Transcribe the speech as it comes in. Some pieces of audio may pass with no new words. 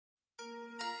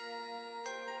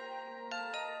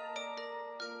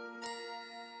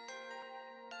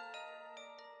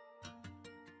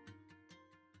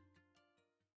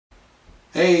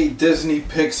Hey Disney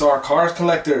Pixar cars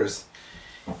collectors,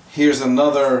 here's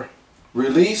another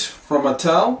release from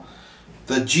Mattel,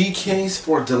 the G case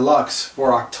for Deluxe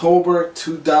for October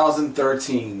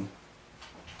 2013.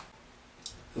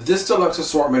 This Deluxe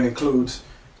assortment includes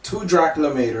 2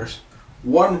 Dracula Maters,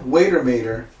 1 Waiter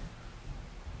Mater,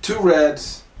 2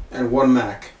 Reds, and 1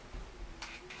 Mack.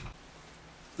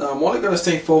 Now I'm only going to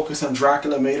stay focused on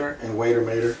Dracula Mater and Waiter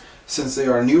Mater since they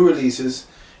are new releases,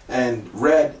 and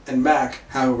Red and Mack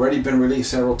have already been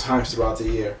released several times throughout the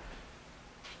year.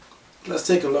 Let's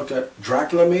take a look at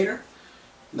Dracula Mater.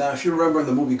 Now if you remember in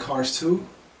the movie Cars 2,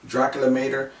 Dracula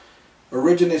Mater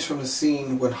originates from the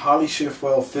scene when Holly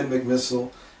Schiffwell, Finn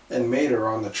McMissile, and Mater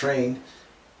are on the train,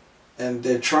 and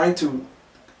they're trying to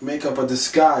make up a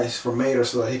disguise for Mater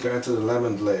so that he can enter the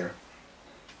Lemon lair.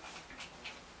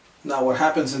 Now what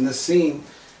happens in this scene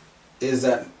is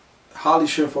that Holly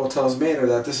Schiffwell tells Mater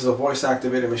that this is a voice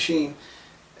activated machine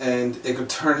and it could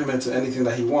turn him into anything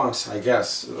that he wants, I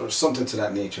guess, or something to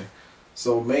that nature.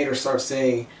 So Mater starts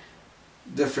saying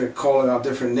calling out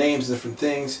different names, different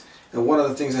things, and one of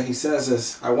the things that he says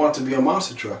is, "I want to be a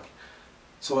monster truck."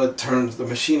 So the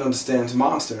machine understands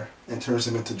monster and turns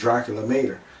him into Dracula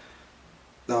Mater.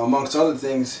 Now amongst other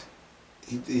things,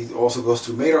 he also goes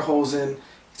through Materhosen,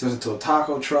 he turns into a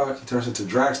taco truck, he turns into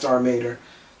Dragstar Mater.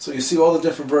 So you see all the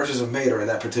different versions of Mater in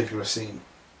that particular scene.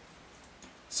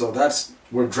 So that's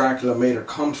where Dracula Mater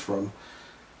comes from.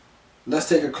 Let's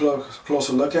take a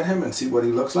closer look at him and see what he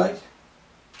looks like.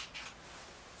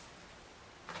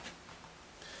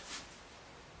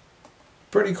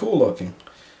 Pretty cool looking.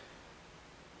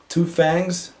 2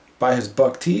 fangs by his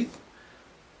buck teeth.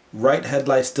 Right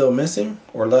headlight still missing,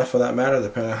 or left for that matter,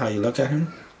 depending on how you look at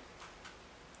him.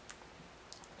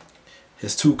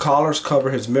 His 2 collars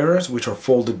cover his mirrors, which are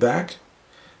folded back.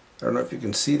 I don't know if you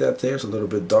can see that there, it's a little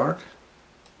bit dark.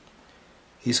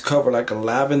 He's covered like a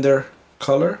lavender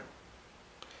color.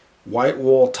 White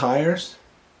wall tires.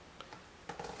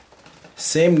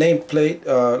 Same nameplate,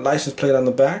 license plate on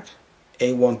the back,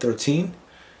 A113.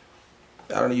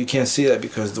 I don't know, you can't see that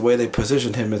because the way they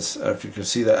positioned him, it's, if you can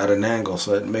see that at an angle,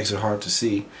 so it makes it hard to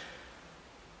see.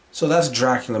 So that's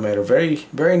Dracula Mater. Very,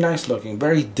 very nice looking,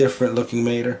 very different looking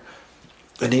Mater.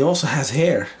 And he also has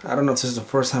hair. I don't know if this is the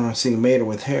first time I'm seeing Mater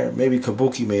with hair. Maybe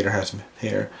Kabuki Mater has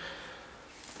hair.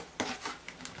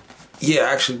 Yeah,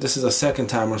 actually, this is the second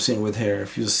time I'm seeing with hair.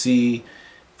 If you see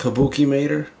Kabuki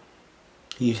Mater,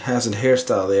 he has a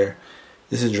hairstyle there.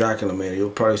 This is Dracula Mater.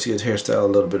 You'll probably see his hairstyle a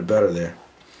little bit better there.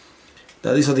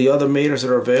 Now these are the other Maters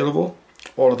that are available.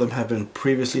 All of them have been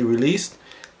previously released,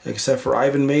 except for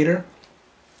Ivan Mater,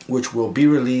 which will be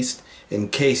released in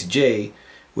Case J,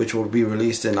 which will be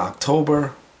released in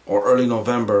October or early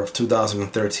November of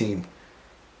 2013.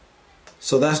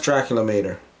 So that's Dracula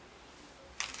Mater.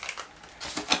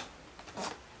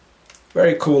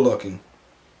 Very cool looking.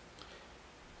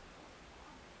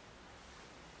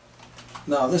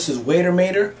 Now this is Waiter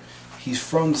Mater. He's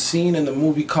from the scene in the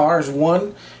movie Cars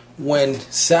 1 when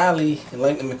Sally and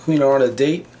Lightning McQueen are on a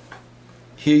date.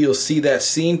 Here you'll see that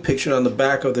scene pictured on the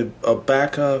back of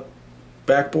the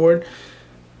backboard.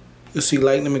 You'll see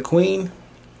Lightning McQueen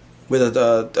with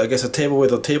I guess a table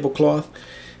with a tablecloth,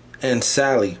 and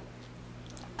Sally.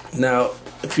 Now,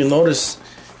 if you notice,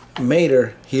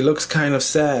 Mater, he looks kind of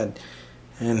sad,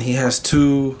 and he has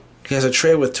a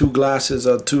tray with 2 glasses,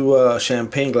 2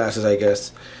 champagne glasses, I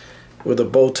guess, with a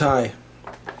bow tie.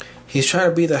 He's trying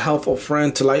to be the helpful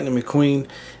friend to Lightning McQueen,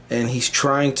 and he's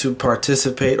trying to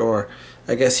participate, or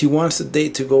I guess he wants the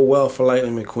date to go well for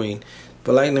Lightning McQueen,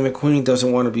 but Lightning McQueen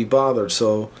doesn't want to be bothered,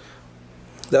 so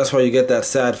that's why you get that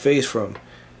sad face from.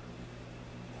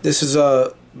 This is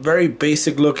a very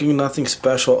basic looking, nothing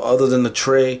special other than the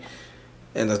tray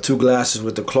and the 2 glasses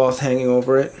with the cloth hanging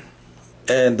over it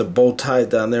and the bow tie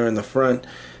down there in the front,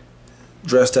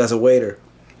 dressed as a waiter.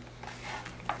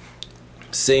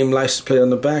 Same license plate on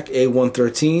the back,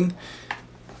 A113,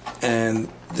 and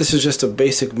this is just a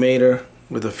basic Mater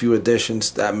with a few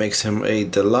additions that makes him a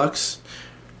Deluxe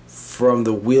from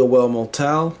the Wheelwell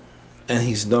Motel, and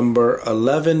he's number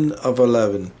 11 of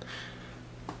 11.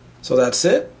 So that's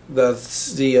it.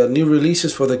 That's the new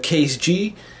releases for the Case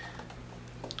G.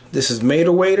 This is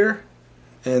Mater Waiter,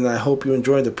 and I hope you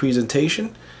enjoyed the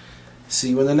presentation. See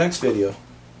you in the next video.